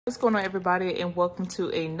What's going on, everybody, and welcome to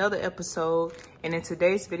another episode. And in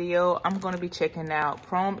today's video, I'm going to be checking out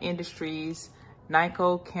Chrome Industries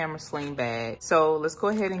Niko camera sling bag. So let's go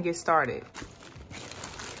ahead and get started.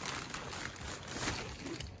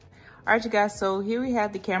 All right, you guys, so here we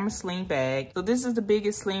have the camera sling bag. So this is the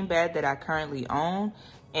biggest sling bag that I currently own,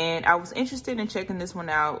 and I was interested in checking this one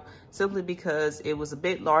out simply because it was a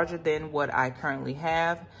bit larger than what I currently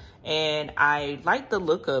have. And I like the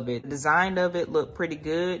look of it. The design of it looked pretty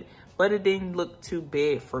good, but it didn't look too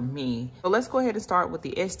big for me. So let's go ahead and start with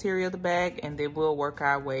the exterior of the bag, and then we'll work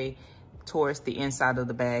our way towards the inside of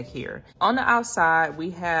the bag here. On the outside,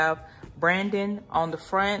 we have branding on the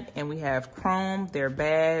front, and we have Chrome, their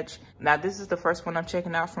badge. Now, this is the first one I'm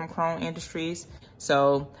checking out from Chrome Industries.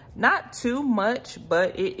 So not too much,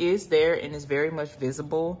 but it is there and it's very much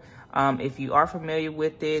visible. If you are familiar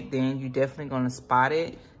with it, then you're definitely gonna spot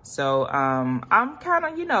it. So I'm kind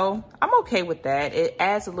of, I'm okay with that. It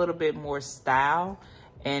adds a little bit more style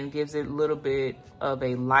and gives it a little bit of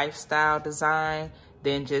a lifestyle design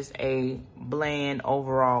than just a bland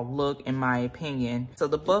overall look, in my opinion. So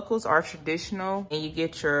the buckles are traditional, and you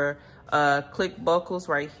get your click buckles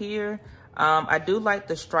right here. I do like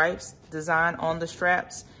the stripes design on the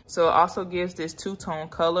straps. So it also gives this two-tone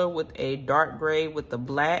color with a dark gray with the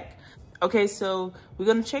black. Okay, so we're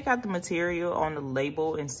gonna check out the material on the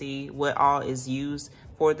label and see what all is used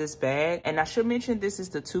for this bag. And I should mention this is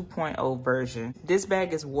the 2.0 version. This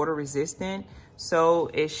bag is water resistant,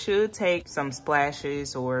 so it should take some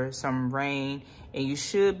splashes or some rain, and you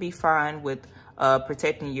should be fine with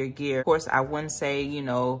protecting your gear. Of course, I wouldn't say,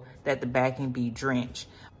 that the bag can be drenched.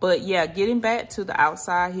 But yeah, getting back to the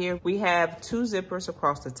outside here, we have two zippers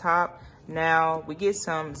across the top. Now, we get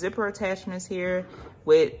some zipper attachments here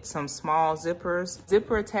with some small zippers.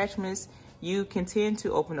 Zipper attachments, you can tend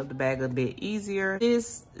to open up the bag a bit easier.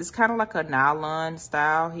 This is kind of like a nylon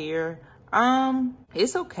style here.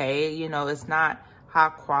 It's okay, it's not high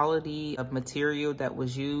quality of material that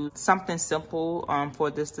was used. Something simple for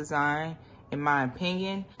this design, in my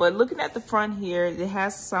opinion. But looking at the front here, it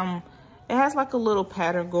has like a little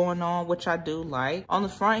pattern going on, which I do like. On the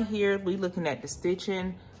front here, we looking at the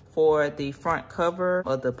stitching for the front cover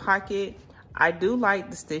of the pocket. I do like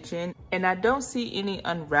the stitching, and I don't see any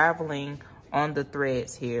unraveling on the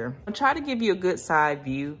threads here. I'll try to give you a good side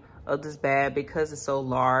view of this bag because it's so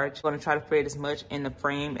large. I'm gonna try to fit as much in the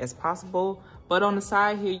frame as possible. But on the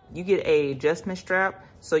side here, you get a adjustment strap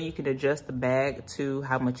so you can adjust the bag to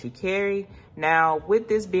how much you carry. Now, with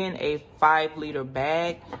this being a 5-liter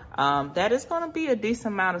bag, that is gonna be a decent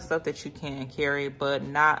amount of stuff that you can carry, but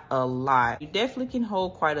not a lot. You definitely can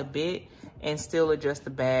hold quite a bit and still adjust the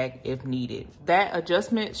bag if needed. That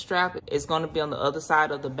adjustment strap is gonna be on the other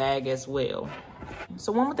side of the bag as well.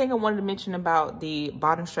 So one more thing I wanted to mention about the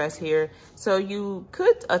bottom straps here. So you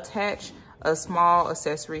could attach a small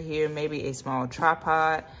accessory here, maybe a small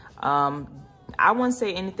tripod. I wouldn't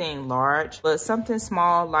say anything large, but something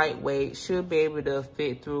small, lightweight should be able to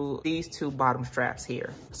fit through these two bottom straps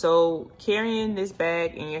here. So carrying this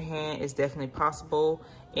bag in your hand is definitely possible.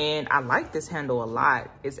 And I like this handle a lot.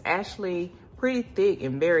 It's actually pretty thick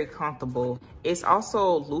and very comfortable. It's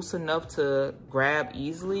also loose enough to grab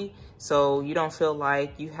easily, so you don't feel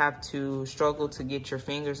like you have to struggle to get your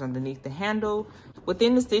fingers underneath the handle.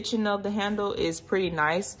 Within the stitching of the handle is pretty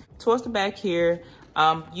nice. Towards the back here,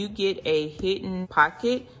 you get a hidden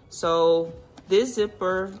pocket. So this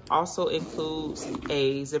zipper also includes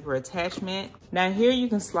a zipper attachment. Now here you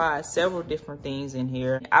can slide several different things in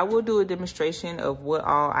here. I will do a demonstration of what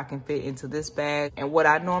all I can fit into this bag and what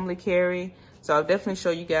I normally carry. So I'll definitely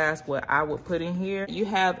show you guys what I would put in here. You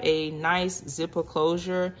have a nice zipper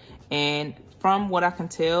closure, and from what I can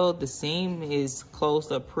tell, the seam is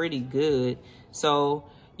closed up pretty good. So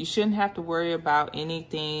you shouldn't have to worry about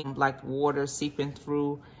anything like water seeping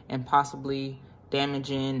through and possibly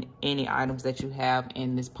damaging any items that you have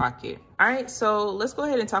in this pocket. All right, so let's go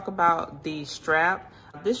ahead and talk about the strap.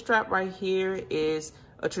 This strap right here is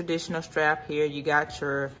a traditional strap here. You got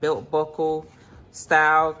your belt buckle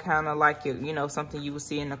style, kind of like something you would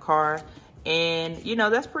see in the car. And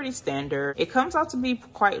that's pretty standard. It comes out to be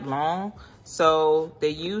quite long, so they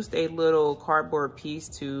used a little cardboard piece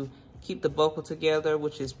to keep the buckle together,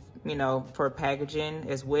 which is for packaging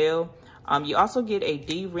as well. You also get a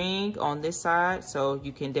D-ring on this side, so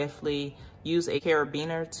you can definitely use a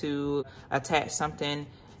carabiner to attach something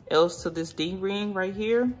else to this D-ring right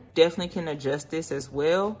here. Definitely can adjust this as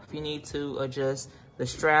well. If you need to adjust the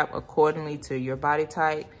strap accordingly to your body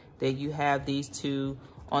type, then you have these two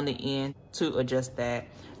on the end to adjust that.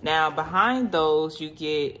 Now behind those, you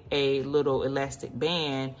get a little elastic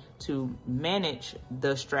band to manage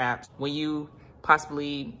the straps. When you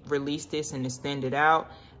possibly release this and extend it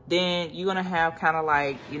out, then you're gonna have kind of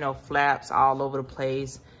like, you know, flaps all over the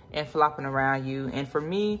place and flopping around you. And for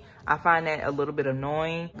me, I find that a little bit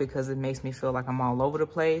annoying because it makes me feel like I'm all over the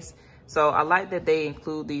place. So I like that they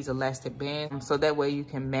include these elastic bands so that way you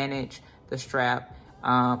can manage the strap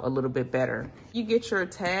a little bit better. You get your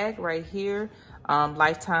tag right here,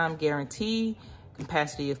 lifetime guarantee,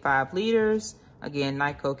 capacity of 5 liters. Again,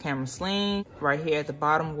 Niko camera sling. Right here at the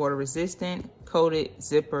bottom, water resistant, coated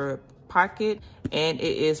zipper pocket, and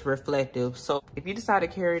it is reflective. So if you decide to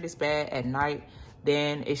carry this bag at night,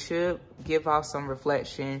 then it should give off some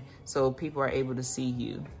reflection so people are able to see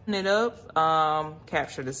you. Open it up,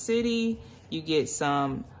 capture the city. You get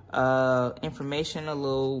some information, a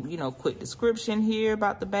little, you know, quick description here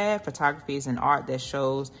about the bag. Photography is an art that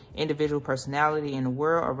shows individual personality in the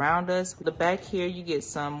world around us. The back here, you get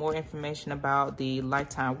some more information about the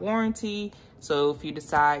lifetime warranty. So if you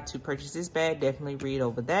decide to purchase this bag, definitely read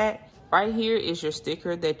over that. Right here is your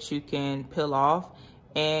sticker that you can peel off,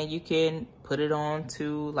 and you can put it on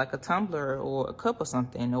to like a tumbler or a cup or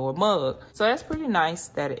something, or a mug. So that's pretty nice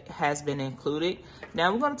that it has been included.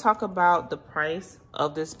 Now we're going to talk about the price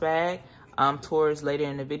of this bag towards later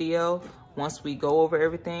in the video, once we go over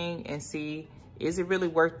everything and see, is it really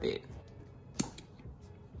worth it?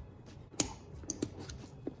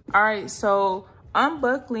 All right, so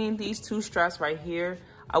unbuckling these 2 straps right here,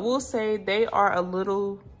 I will say they are a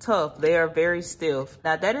little tough. They are very stiff.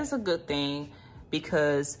 Now that is a good thing,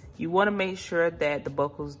 because you want to make sure that the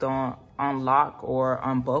buckles don't unlock or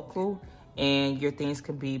unbuckle, and your things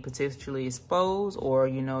can be potentially exposed, or,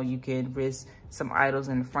 you know, you can risk some items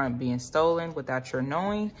in the front being stolen without your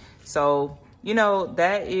knowing. So, you know,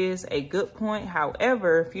 that is a good point.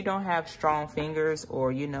 However, if you don't have strong fingers,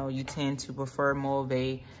 or, you know, you tend to prefer more of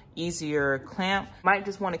a easier clamp, you might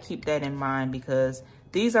just want to keep that in mind, because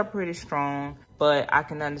these are pretty strong, but I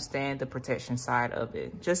can understand the protection side of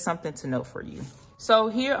it. Just something to note for you. So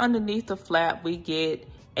here underneath the flap, we get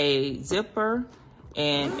a zipper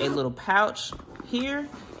and a little pouch here,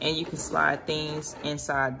 and you can slide things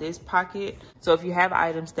inside this pocket. So if you have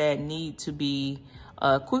items that need to be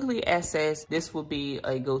quickly accessed, this will be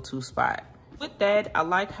a go-to spot. With that, I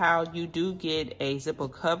like how you do get a zipper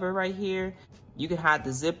cover right here. You can hide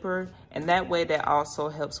the zipper, and that way that also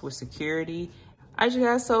helps with security. All right, you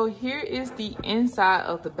guys, so here is the inside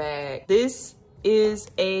of the bag. This is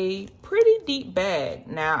a pretty deep bag.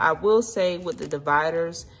 Now, I will say with the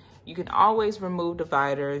dividers, you can always remove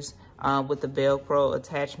dividers with the Velcro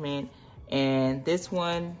attachment. And this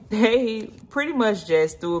one, they pretty much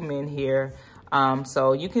just threw them in here.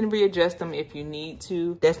 So you can readjust them if you need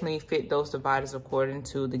to. Definitely fit those dividers according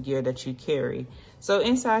to the gear that you carry. So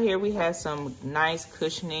inside here, we have some nice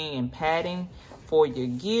cushioning and padding for your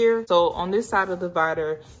gear. So on this side of the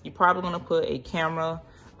divider, you're probably gonna put a camera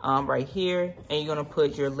right here, and you're gonna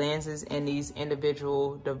put your lenses in these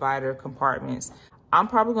individual divider compartments. I'm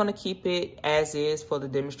probably gonna keep it as is for the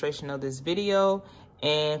demonstration of this video.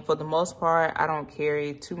 And for the most part, I don't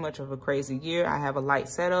carry too much of a crazy gear. I have a light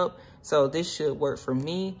setup, so this should work for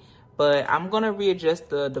me. But I'm gonna readjust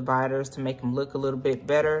the dividers to make them look a little bit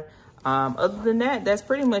better. Other than that, that's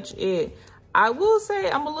pretty much it. I will say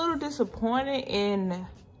I'm a little disappointed in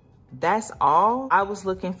that's all. I was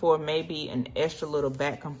looking for maybe an extra little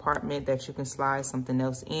back compartment that you can slide something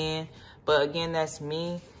else in. But again, that's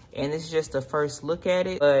me, and it's just a first look at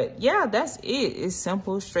it. But yeah, that's it. It's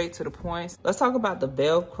simple, straight to the point. Let's talk about the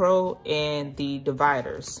Velcro and the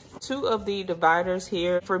dividers. 2 of the dividers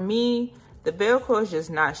here. For me, the Velcro is just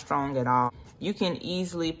not strong at all. You can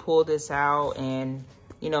easily pull this out and,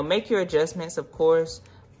 you know, make your adjustments, of course.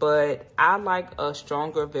 But I like a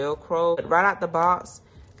stronger Velcro. But right out the box,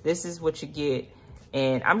 this is what you get.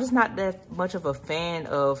 And I'm just not that much of a fan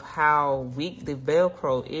of how weak the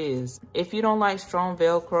Velcro is. If you don't like strong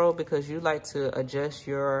Velcro because you like to adjust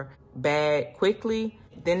your bag quickly,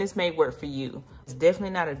 then this may work for you. It's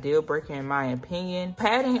definitely not a deal breaker in my opinion.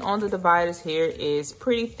 Padding on the dividers here is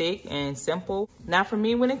pretty thick and simple. Now for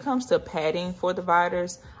me, when it comes to padding for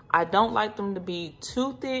dividers, I don't like them to be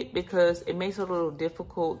too thick because it makes it a little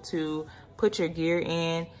difficult to put your gear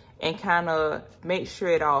in and kind of make sure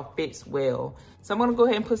it all fits well. So I'm gonna go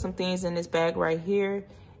ahead and put some things in this bag right here,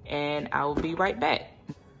 and I will be right back.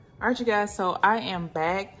 All right, you guys, so I am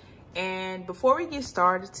back. And before we get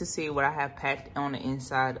started to see what I have packed on the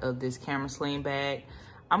inside of this camera sling bag,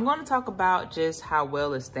 I'm gonna talk about just how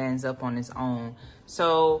well it stands up on its own.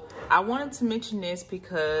 So I wanted to mention this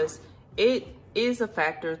because it is a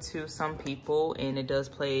factor to some people, and it does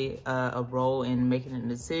play a role in making a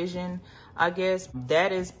decision. I guess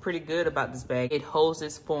that is pretty good about this bag. It holds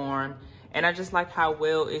its form, and I just like how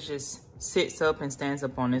well it just sits up and stands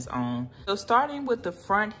up on its own. So starting with the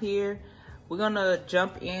front here, we're gonna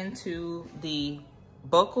jump into the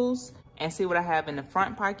buckles and see what I have in the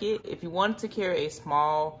front pocket. If you wanted to carry a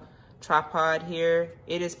small tripod here,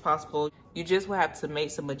 it is possible. You just will have to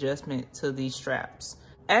make some adjustment to these straps.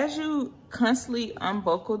 As you constantly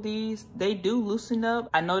unbuckle these, they do loosen up.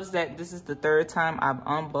 I noticed that this is the third time I've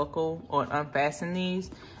unbuckled or unfastened these,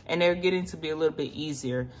 and they're getting to be a little bit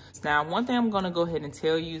easier. Now, one thing I'm gonna go ahead and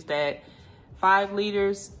tell you is that 5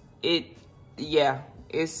 liters,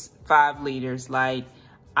 it's 5 liters. Like,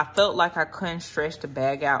 I felt like I couldn't stretch the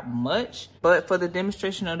bag out much, but for the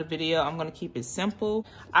demonstration of the video, I'm gonna keep it simple.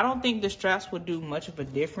 I don't think the straps would do much of a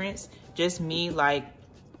difference. Just me like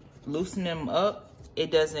loosening them up, it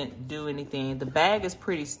doesn't do anything. The bag is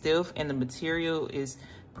pretty stiff and the material is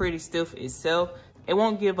pretty stiff itself. It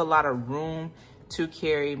won't give a lot of room to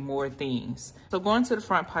carry more things. So going to the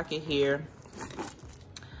front pocket here,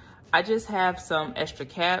 I just have some extra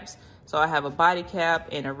caps. So I have a body cap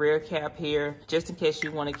and a rear cap here, just in case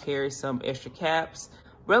you want to carry some extra caps.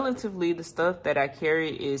 Relatively, the stuff that I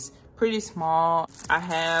carry is pretty small. I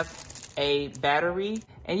have a battery,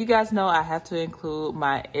 and you guys know I have to include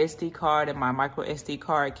my SD card and my micro SD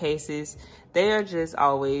card cases. They are just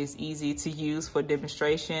always easy to use for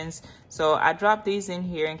demonstrations. So I dropped these in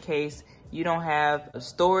here in case you don't have a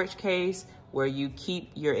storage case where you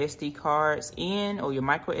keep your SD cards in or your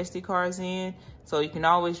micro SD cards in. So you can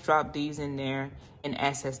always drop these in there and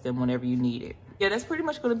access them whenever you need it. Yeah, that's pretty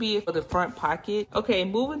much gonna be it for the front pocket. Okay,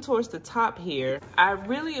 moving towards the top here, I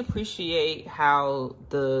really appreciate how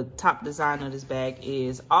the top design of this bag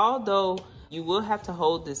is. Although you will have to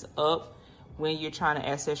hold this up when you're trying to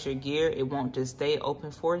access your gear, it won't just stay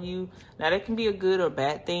open for you. Now that can be a good or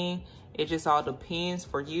bad thing. It just all depends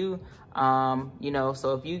for you. You know,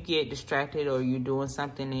 so if you get distracted or you're doing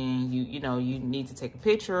something and you need to take a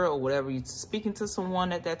picture or whatever, you're speaking to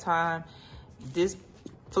someone at that time, this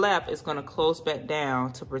flap is going to close back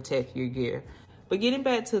down to protect your gear. But getting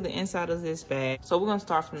back to the inside of this bag, so we're going to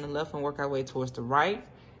start from the left and work our way towards the right.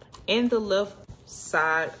 In the left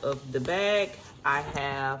side of the bag, I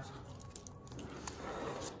have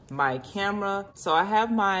my camera. So I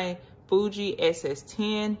have my Fuji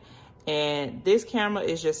XS10, and this camera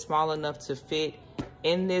is just small enough to fit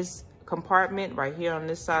in this compartment right here on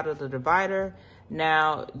this side of the divider.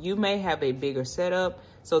 Now, you may have a bigger setup,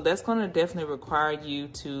 so that's going to definitely require you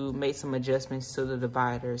to make some adjustments to the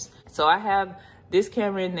dividers. So I have this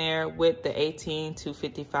camera in there with the 18 to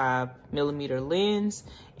 55 millimeter lens,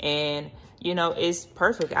 and you know, it's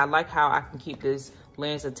perfect. I like how I can keep this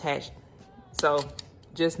lens attached. So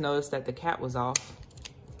just noticed that the cap was off.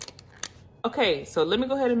 Okay, so let me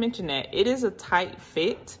go ahead and mention that it is a tight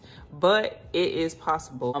fit, but it is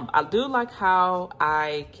possible. I do like how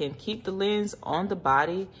I can keep the lens on the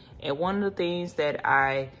body, and one of the things that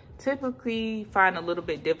I typically find a little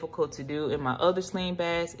bit difficult to do in my other sling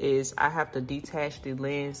bags is I have to detach the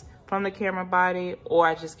lens from the camera body, or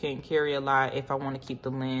I just can't carry a lot if I want to keep the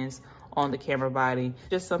lens on the camera body.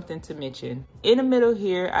 Just something to mention. In the middle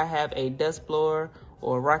here, I have a dust blower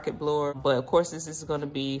or rocket blower, but of course this is going to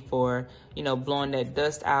be for, you know, blowing that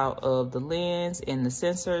dust out of the lens and the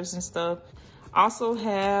sensors and stuff. Also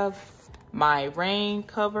have my rain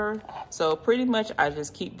cover. So pretty much I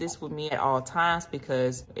just keep this with me at all times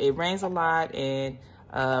because it rains a lot, and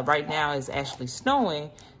right now it's actually snowing.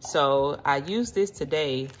 So I use this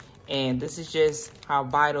today, and this is just how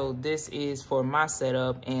vital this is for my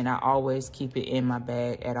setup, and I always keep it in my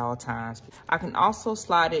bag at all times. I can also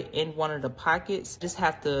slide it in one of the pockets. Just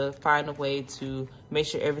have to find a way to make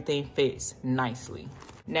sure everything fits nicely.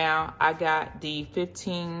 Now I got the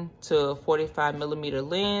 15 to 45 millimeter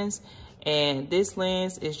lens, and this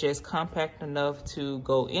lens is just compact enough to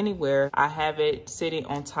go anywhere. I have it sitting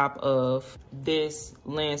on top of this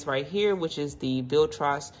lens right here, which is the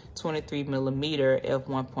Viltrox 23 millimeter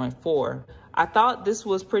f1.4. I thought this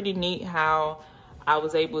was pretty neat how I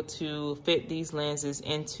was able to fit these lenses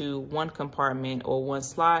into one compartment or one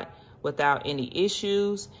slot without any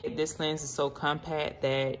issues. This lens is so compact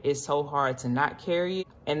that it's so hard to not carry.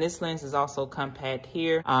 And this lens is also compact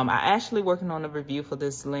here. I'm actually working on a review for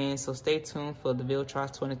this lens, so stay tuned for the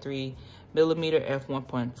Viltrox 23 millimeter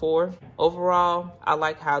f1.4. Overall, I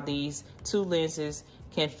like how these two lenses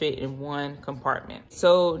can fit in one compartment.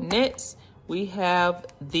 So next, we have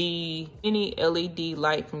the mini LED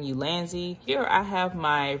light from Ulanzi. Here I have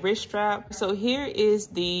my wrist strap. So here is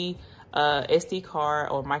the SD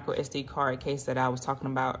card or micro SD card case that I was talking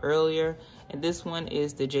about earlier, and this one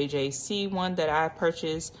is the JJC one that I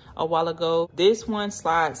purchased a while ago. This one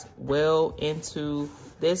slides well into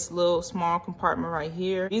this little small compartment right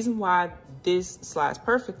here. The reason why this slides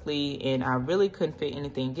perfectly and I really couldn't fit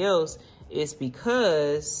anything else is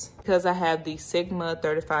because I have the Sigma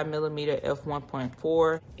 35mm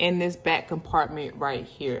f1.4 in this back compartment right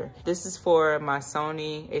here. This is for my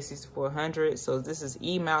Sony a6400, so this is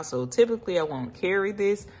E-mount, so typically I won't carry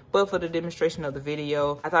this, but for the demonstration of the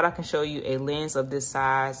video, I thought I can show you a lens of this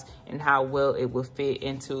size and how well it would fit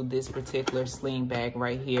into this particular sling bag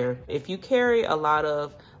right here. If you carry a lot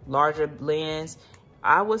of larger lens,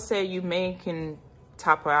 I would say you can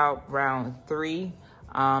top out around 3.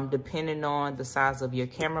 Depending on the size of your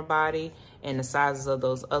camera body and the sizes of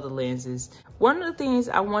those other lenses. One of the things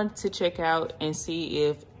I wanted to check out and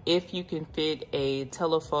see if you can fit a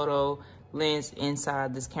telephoto lens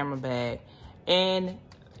inside this camera bag. And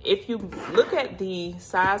if you look at the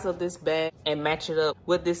size of this bag and match it up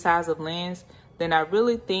with this size of lens, then I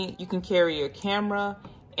really think you can carry your camera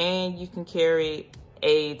and you can carry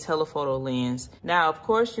a telephoto lens. Now, of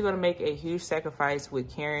course, you're gonna make a huge sacrifice with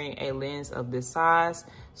carrying a lens of this size,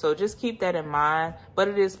 so just keep that in mind, but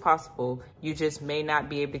it is possible. You just may not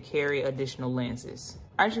be able to carry additional lenses.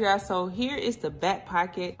 All right, you guys, so here is the back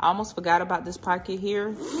pocket. I almost forgot about this pocket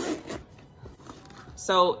here.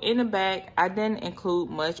 So in the back, I didn't include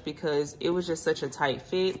much because it was just such a tight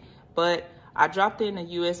fit, but I dropped in a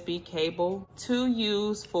USB cable to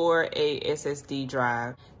use for a SSD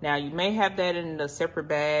drive. Now, you may have that in a separate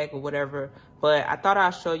bag or whatever, but I thought I'd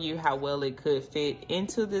show you how well it could fit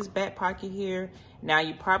into this back pocket here. Now,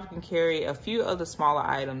 you probably can carry a few other smaller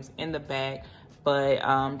items in the back,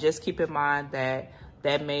 but just keep in mind that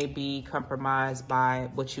that may be compromised by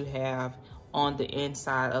what you have on the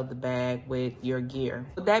inside of the bag with your gear.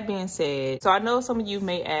 With that being said, so I know some of you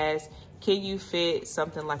may ask, can you fit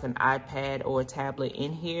something like an iPad or a tablet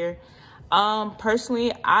in here?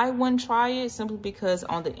 Personally, I wouldn't try it simply because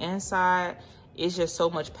on the inside, it's just so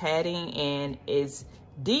much padding and it's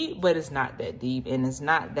deep, but it's not that deep and it's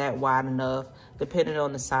not that wide enough, depending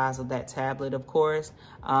on the size of that tablet, of course.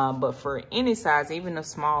 But for any size, even a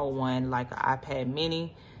small one like an iPad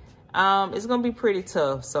mini, it's gonna be pretty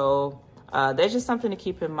tough. So that's just something to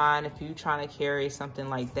keep in mind if you're trying to carry something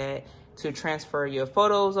like that to transfer your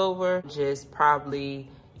photos over. Just probably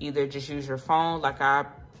either just use your phone like I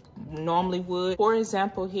normally would. For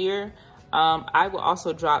example here, I will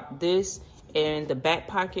also drop this in the back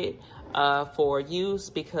pocket for use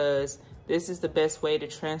because this is the best way to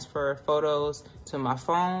transfer photos to my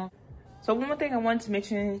phone. So one more thing I wanted to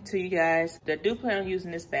mention to you guys, that I do plan on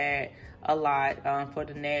using this bag a lot for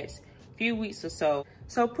the next few weeks or so.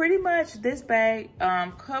 So pretty much this bag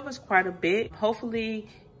covers quite a bit. Hopefully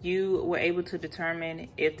you were able to determine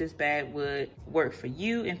if this bag would work for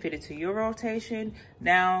you and fit into your rotation.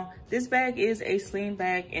 Now, this bag is a sling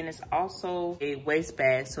bag and it's also a waist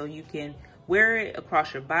bag, so you can wear it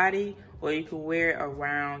across your body or you can wear it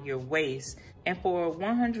around your waist. And for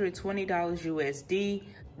 $120 USD,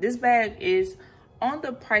 this bag is on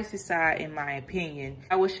the pricey side in my opinion.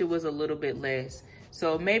 I wish it was a little bit less.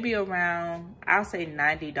 So maybe around, I'll say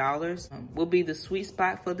 $90 will be the sweet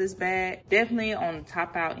spot for this bag. Definitely on the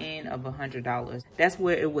top out end of $100. That's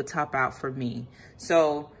where it would top out for me.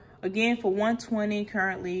 So again, for $120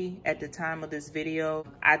 currently at the time of this video,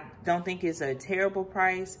 I don't think it's a terrible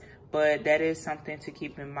price, but that is something to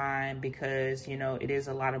keep in mind because, you know, it is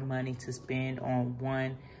a lot of money to spend on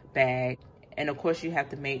one bag. And of course you have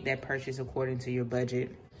to make that purchase according to your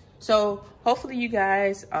budget. So hopefully you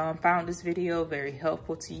guys found this video very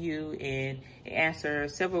helpful to you and it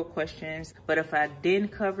answered several questions. But if I didn't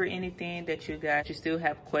cover anything that you still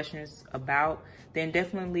have questions about, then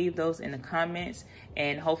definitely leave those in the comments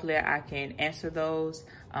and hopefully I can answer those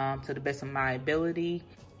to the best of my ability.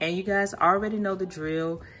 And you guys already know the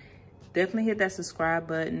drill. Definitely hit that subscribe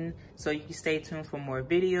button so you can stay tuned for more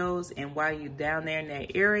videos. And while you're down there in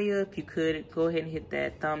that area, if you could go ahead and hit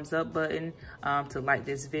that thumbs up button to like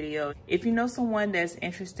this video. If you know someone that's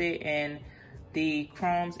interested in the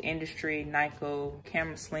Chrome's Industry Niko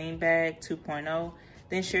camera sling bag 2.0,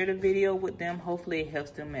 then share the video with them. Hopefully it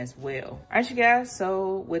helps them as well. All right, you guys,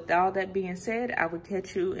 so with all that being said, I will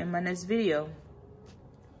catch you in my next video.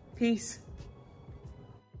 Peace.